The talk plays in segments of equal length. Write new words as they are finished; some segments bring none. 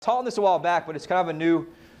Taught this a while back, but it's kind of a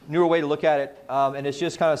newer way to look at it, and it's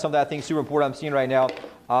just kind of something I think is super important I'm seeing right now.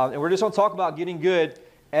 And we're just going to talk about getting good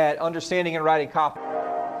at understanding and writing copy.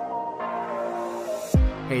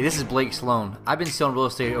 Hey, this is Blake Sloan. I've been selling real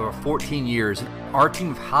estate over 14 years. Our team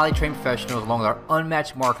of highly trained professionals, along with our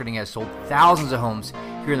unmatched marketing, has sold thousands of homes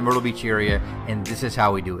here in the Myrtle Beach area, and this is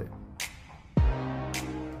how we do it.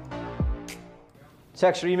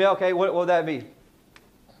 Text or email, okay, what would that be?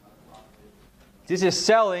 This is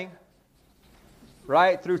selling,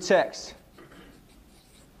 right, through text.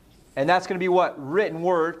 And that's going to be what? Written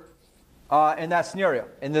word in that scenario.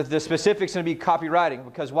 And the specifics going to be copywriting.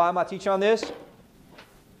 Because why am I teaching on this?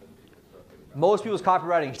 Most people's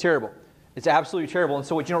copywriting is terrible. It's absolutely terrible. And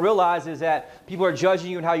so what you don't realize is that people are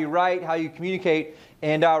judging you on how you write, how you communicate.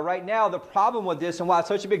 And right now, the problem with this and why it's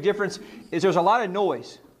such a big difference is there's a lot of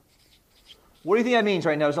noise. What do you think that means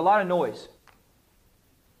right now? There's a lot of noise.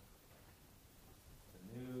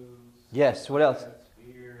 Yes, what else?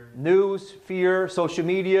 News, fear, social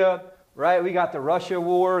media, right? We got the Russia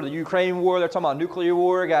war, the Ukraine war. They're talking about nuclear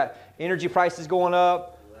war. We got energy prices going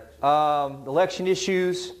up, election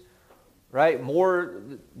issues, right? More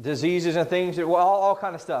diseases and things, well, all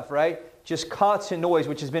kind of stuff, right? Just constant noise,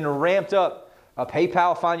 which has been ramped up.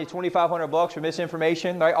 PayPal fined you $2,500 for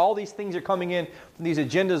misinformation, right? All these things are coming in from these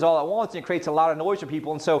agendas all at once, and it creates a lot of noise for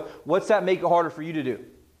people. And so what's that make it harder for you to do?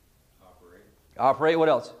 Operate, what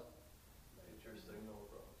else?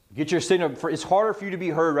 Get your signal. It's harder for you to be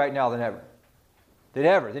heard right now than ever.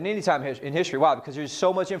 Than any time in history. Why? Because there's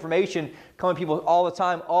so much information coming to people all the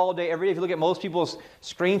time, all day, every day. If you look at most people's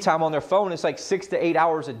screen time on their phone, it's like 6 to 8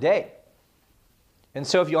 hours a day. And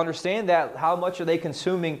so if you understand that, how much are they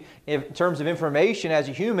consuming in terms of information as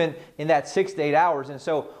a human in that 6 to 8 hours? And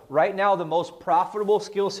so right now, the most profitable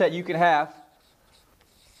skill set you can have,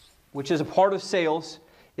 which is a part of sales,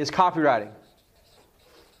 is copywriting.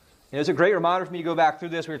 And it's a great reminder for me to go back through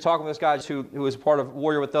this. We were talking with this guy who was part of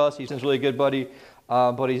Warrior with us. He's a really good buddy,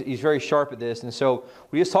 but he's very sharp at this. And so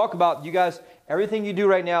we just talk about, you guys, everything you do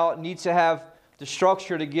right now needs to have the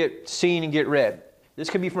structure to get seen and get read. This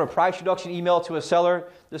could be from a price reduction email to a seller.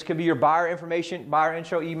 This could be your buyer information, buyer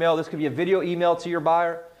intro email. This could be a video email to your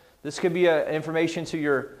buyer. This could be information to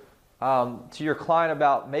your client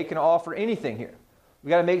about making an offer, anything here. We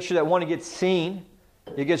got to make sure that one, it gets seen,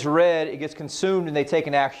 it gets read, it gets consumed, and they take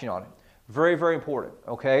an action on it. Very, very important,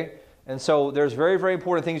 okay? And so there's very, very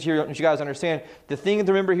important things here that you guys understand. The thing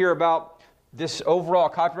to remember here about this overall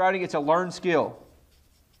copywriting, it's a learned skill.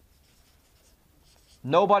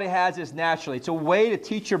 Nobody has this naturally. It's a way to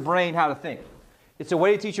teach your brain how to think. It's a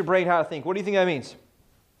way to teach your brain how to think. What do you think that means?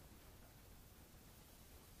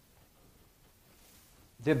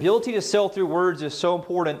 The ability to sell through words is so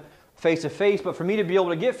important face-to-face, but for me to be able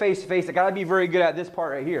to get face-to-face, I got to be very good at this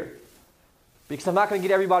part right here. Because I'm not going to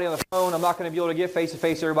get everybody on the phone. I'm not going to be able to get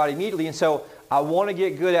face-to-face to everybody immediately. And so I want to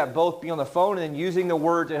get good at both being on the phone and then using the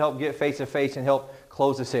word to help get face-to-face and help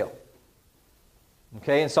close the sale.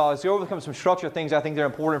 Okay, and so let's go over some structure things I think they're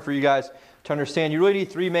important for you guys to understand. You really need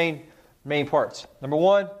three main parts. Number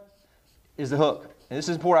one is the hook. And this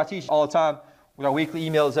is important. I teach all the time with our weekly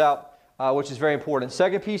emails out, which is very important.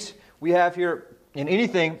 Second piece we have here in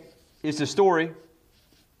anything is the story.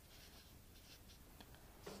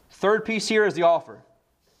 Third piece here is the offer.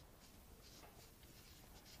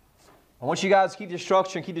 I want you guys to keep this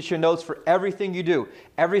structure and keep this your notes for everything you do.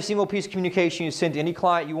 Every single piece of communication you send to any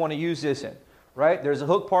client you want to use this in. Right? There's a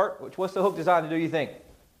hook part. What's the hook designed to do, you think?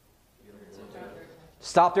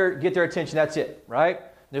 Stop there, get their attention. That's it. Right?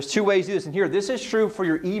 There's two ways to do this. And here, this is true for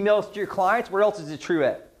your emails to your clients. Where else is it true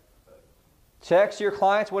at? Text to your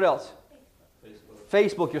clients. What else?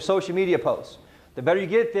 Facebook, your social media posts. The better you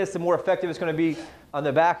get at this, the more effective it's going to be on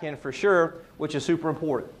the back end for sure, which is super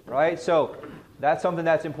important, right? So that's something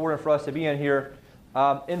that's important for us to be in here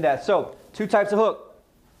in that. So 2 types of hook.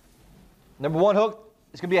 Number 1 hook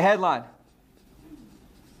is going to be a headline.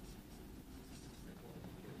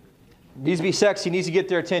 It needs to be sexy, needs to get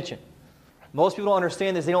their attention. Most people don't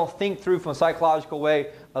understand this. They don't think through from a psychological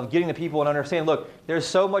way of getting the people and understand, look, there's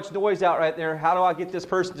so much noise out right there. How do I get this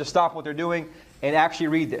person to stop what they're doing and actually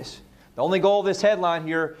read this? The only goal of this headline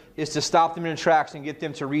here is to stop them in their tracks and get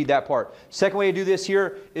them to read that part. Second way to do this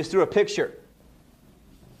here is through a picture.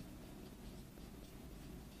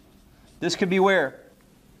 This could be where?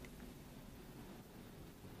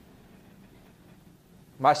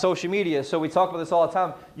 My social media. So we talk about this all the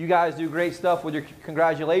time. You guys do great stuff with your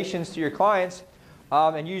congratulations to your clients.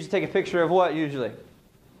 And you usually take a picture of what usually?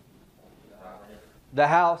 The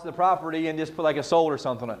house, the property, and just put like a sold or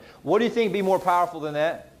something on it. What do you think would be more powerful than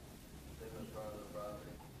that?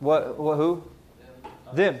 What who?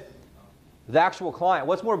 Them. The actual client.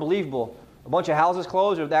 What's more believable? A bunch of houses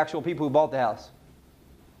closed or the actual people who bought the house?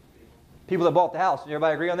 People that bought the house.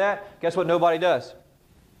 Everybody agree on that? Guess what nobody does?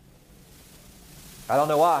 I don't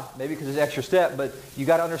know why. Maybe because it's an extra step, but you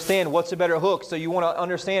got to understand what's a better hook. So you want to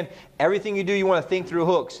understand everything you do, you want to think through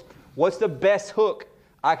hooks. What's the best hook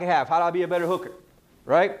I can have? How do I be a better hooker?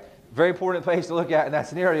 Right? Very important place to look at in that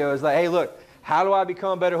scenario is like, hey, look, how do I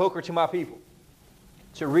become a better hooker to my people?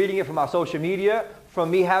 So reading it from my social media, from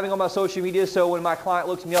me having on my social media, so when my client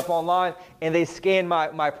looks me up online and they scan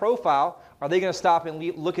my profile, are they going to stop and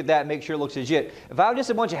look at that and make sure it looks legit? If I have just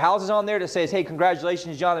a bunch of houses on there that says, hey,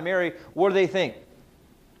 congratulations, John and Mary, what do they think?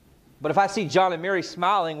 But if I see John and Mary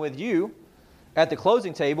smiling with you at the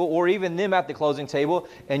closing table, or even them at the closing table,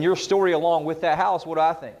 and your story along with that house, what do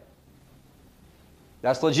I think?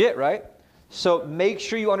 That's legit, right? So make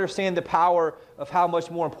sure you understand the power of how much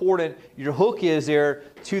more important your hook is there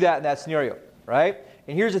to that in that scenario, right?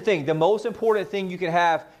 And here's the thing. The most important thing you can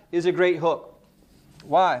have is a great hook.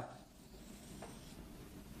 Why?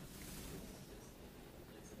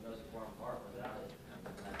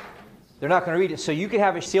 They're not going to read it. So you can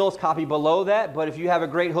have a sales copy below that, but if you have a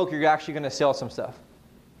great hook, you're actually going to sell some stuff.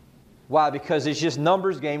 Why? Because it's just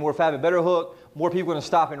numbers game where if I have a better hook, more people are going to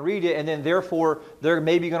stop and read it, and then therefore they're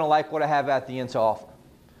maybe going to like what I have at the end to offer.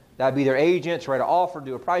 That'd be their agents, write an offer,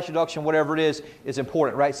 do a price reduction, whatever it is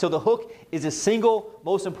important, right? So the hook is the single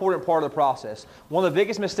most important part of the process. One of the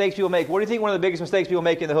biggest mistakes people make, what do you think one of the biggest mistakes people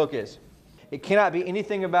make in the hook is? It cannot be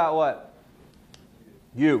anything about what?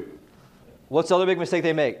 You. What's the other big mistake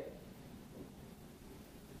they make?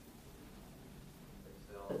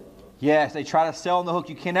 Yes, they try to sell on the hook.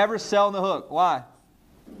 You can never sell on the hook. Why?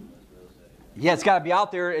 Yeah, it's got to be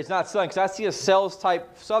out there. It's not selling. Because I see a sales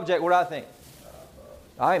type subject. What do I think?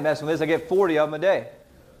 I ain't messing with this. I get 40 of them a day.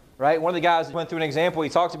 Right? One of the guys went through an example. He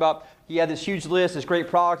talked about he had this huge list, this great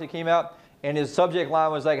product that came out, and his subject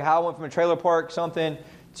line was like how I went from a trailer park something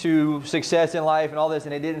to success in life and all this,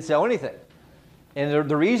 and it didn't sell anything. And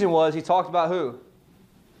the reason was he talked about who?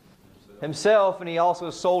 Himself, and he also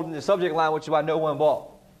sold in the subject line, which is why no one bought.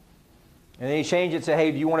 And then he changed it to,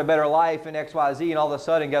 hey, do you want a better life in X, Y, Z? And all of a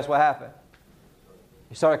sudden, guess what happened?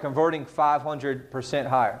 He started converting 500%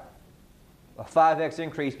 higher. A 5x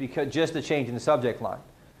increase because just the change in the subject line.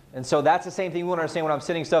 And so that's the same thing we want to understand when I'm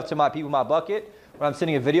sending stuff to my people in my bucket, when I'm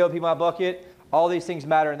sending a video to people in my bucket. All these things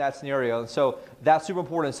matter in that scenario. And so that's super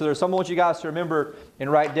important. So there's something I want you guys to remember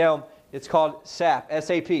and write down. It's called SAP,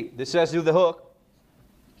 S-A-P. This has to do with the hook.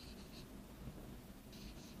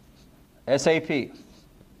 SAP.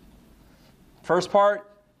 First part,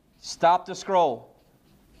 stop the scroll.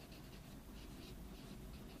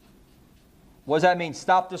 What does that mean?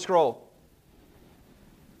 Stop the scroll.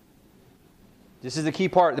 This is the key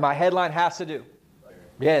part that my headline has to do.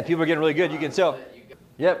 Yeah, people are getting really good. You can tell.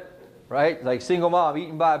 Yep, right? Like single mom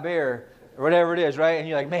eaten by a bear or whatever it is, right? And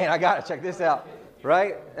you're like, man, I got to check this out,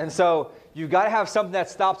 right? And so you've got to have something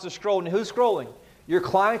that stops the scroll. And who's scrolling? Your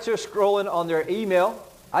clients are scrolling on their email.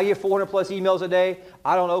 I get 400 plus emails a day.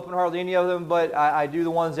 I don't open hardly any of them, but I do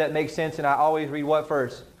the ones that make sense, and I always read what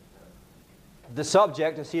first? The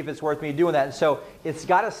subject to see if it's worth me doing that. And so it's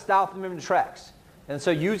got to stop them in the tracks. And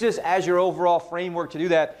so use this as your overall framework to do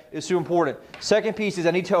that. It's super important. Second piece is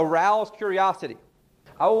I need to arouse curiosity.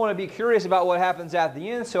 I want to be curious about what happens at the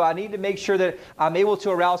end, so I need to make sure that I'm able to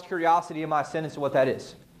arouse curiosity in my sentence of what that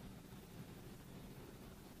is.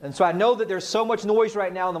 And so I know that there's so much noise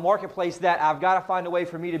right now in the marketplace that I've got to find a way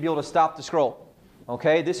for me to be able to stop the scroll.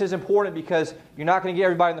 Okay? This is important because you're not going to get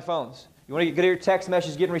everybody on the phones. You want to get good at your text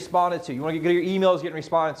messages getting responded to. You want to get good at your emails getting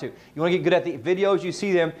responded to. You want to get good at the videos you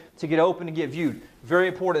see them to get open and get viewed. Very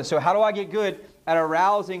important. So how do I get good at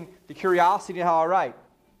arousing the curiosity of how I write?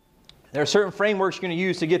 There are certain frameworks you're going to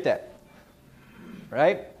use to get that.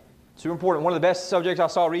 Right? Super important. One of the best subjects I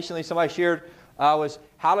saw recently somebody shared was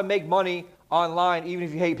how to make money online even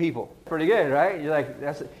if you hate people. Pretty good, right? You're like,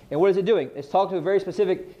 that's it. And what is it doing? It's talking to a very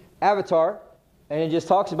specific avatar, and it just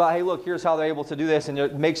talks about, hey, look, here's how they're able to do this, and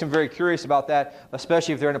it makes them very curious about that,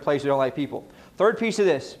 especially if they're in a place where they don't like people. Third piece of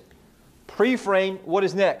this, pre-frame what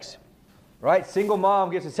is next, right? Single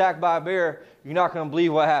mom gets attacked by a bear, you're not going to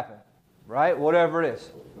believe what happened, right? Whatever it is.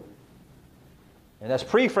 And that's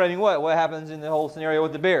pre-framing what? What happens in the whole scenario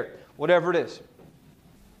with the bear, whatever it is.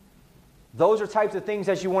 Those are types of things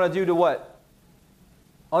that you want to do to what?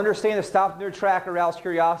 Understand to stop their track, arouse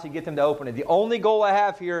curiosity, get them to open it. The only goal I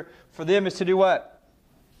have here for them is to do what?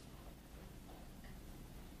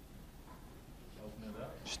 Open it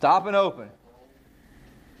up. Stop and open.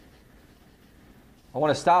 I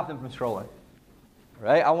want to stop them from scrolling.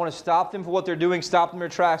 Right? I want to stop them for what they're doing, stop them in their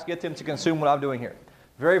tracks, get them to consume what I'm doing here.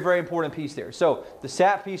 Very, very important piece there. So the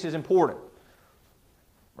SAP piece is important.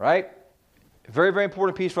 right? Very, very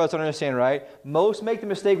important piece for us to understand, right? Most make the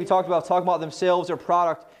mistake we talked about, talking about themselves, their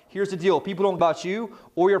product. Here's the deal. People don't care about you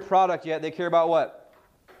or your product yet. They care about what?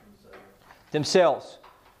 Themselves.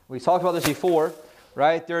 We talked about this before,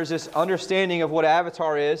 right? There's this understanding of what an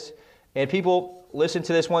avatar is. And people listen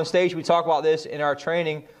to this one station. We talk about this in our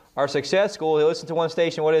training, our success school. They listen to one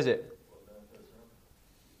station. What is it?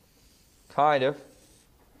 Kind of.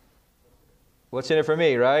 What's in it for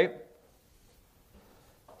me, right?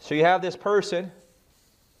 So you have this person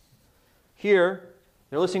here.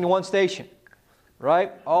 They're listening to one station,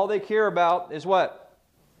 right? All they care about is what?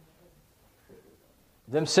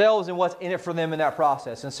 Themselves and what's in it for them in that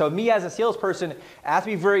process. And so me as a salesperson, I have to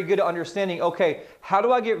be very good at understanding, okay, how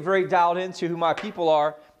do I get very dialed into who my people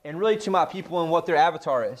are and really to my people and what their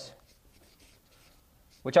avatar is?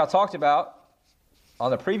 Which I talked about on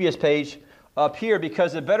the previous page up here,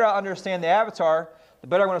 because the better I understand the avatar, the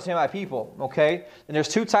better I understand my people, okay? And there's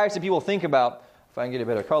two types of people to think about, if I can get a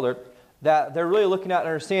better color, that they're really looking at and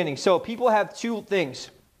understanding. So people have two things.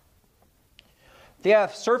 They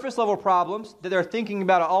have surface level problems that they're thinking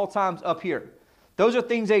about at all times up here. Those are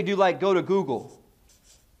things they do, like go to Google.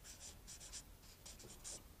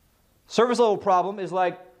 Surface level problem is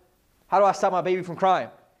like, how do I stop my baby from crying?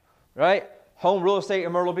 Right? Home real estate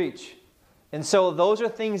in Myrtle Beach. And so those are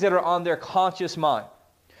things that are on their conscious mind.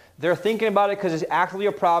 They're thinking about it because it's actually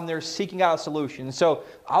a problem. They're seeking out a solution. So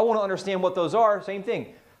I want to understand what those are. Same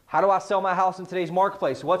thing. How do I sell my house in today's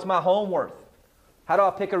marketplace? What's my home worth? How do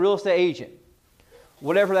I pick a real estate agent?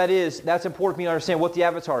 Whatever that is, that's important for me to understand what the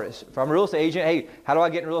avatar is. If I'm a real estate agent, hey, how do I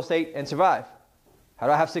get in real estate and survive? How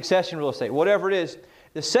do I have success in real estate? Whatever it is.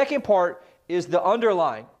 The second part is the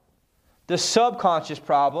underlying, the subconscious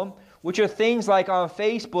problem, which are things like on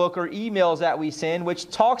Facebook or emails that we send, which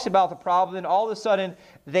talks about the problem, and all of a sudden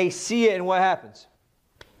they see it, and what happens?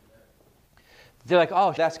 They're like,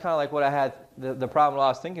 oh, that's kind of like what I had, the problem I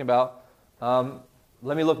was thinking about.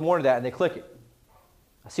 Let me look more into that, and they click it.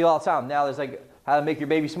 I see it all the time. Now there's like how to make your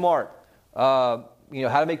baby smart, how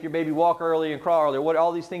to make your baby walk early and crawl early. What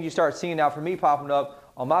all these things you start seeing now for me popping up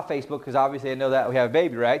on my Facebook, because obviously I know that we have a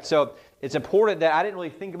baby, right? So it's important that I didn't really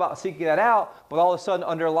think about seeking that out, but all of a sudden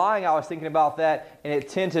underlying I was thinking about that, and it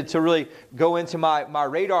tended to really go into my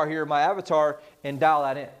radar here, my avatar, and dial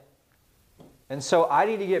that in. And so I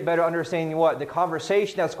need to get better understanding what? The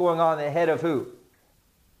conversation that's going on in the head of who?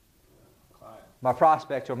 Client. My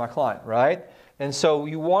prospect or my client, right? And so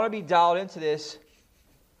you want to be dialed into this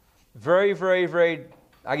very, very, very,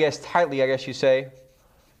 tightly, you say,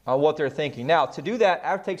 on what they're thinking. Now, to do that, I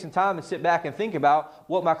have to take some time and sit back and think about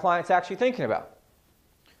what my client's actually thinking about.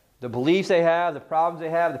 The beliefs they have, the problems they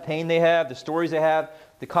have, the pain they have, the stories they have,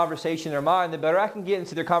 the conversation in their mind. The better I can get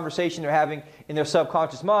into their conversation they're having in their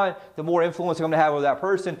subconscious mind, the more influence I'm going to have over that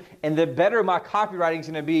person, and the better my copywriting is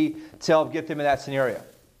going to be to help get them in that scenario.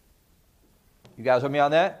 You guys with me on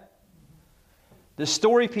that? The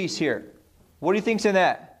story piece here. What do you think's in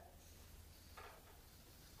that?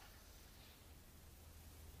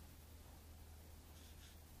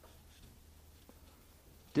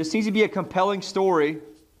 This needs to be a compelling story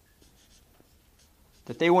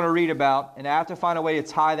that they want to read about, and I have to find a way to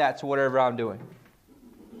tie that to whatever I'm doing.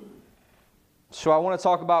 So I want to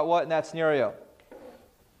talk about what in that scenario?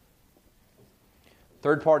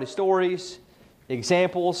 Third-party stories,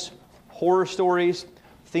 examples, horror stories,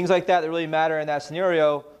 things like that really matter in that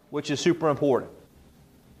scenario, which is super important.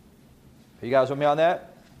 Are you guys with me on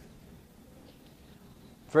that?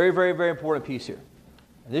 Very, very, very important piece here.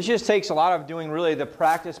 And this just takes a lot of doing really the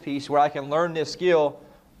practice piece where I can learn this skill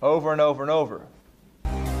over and over and over.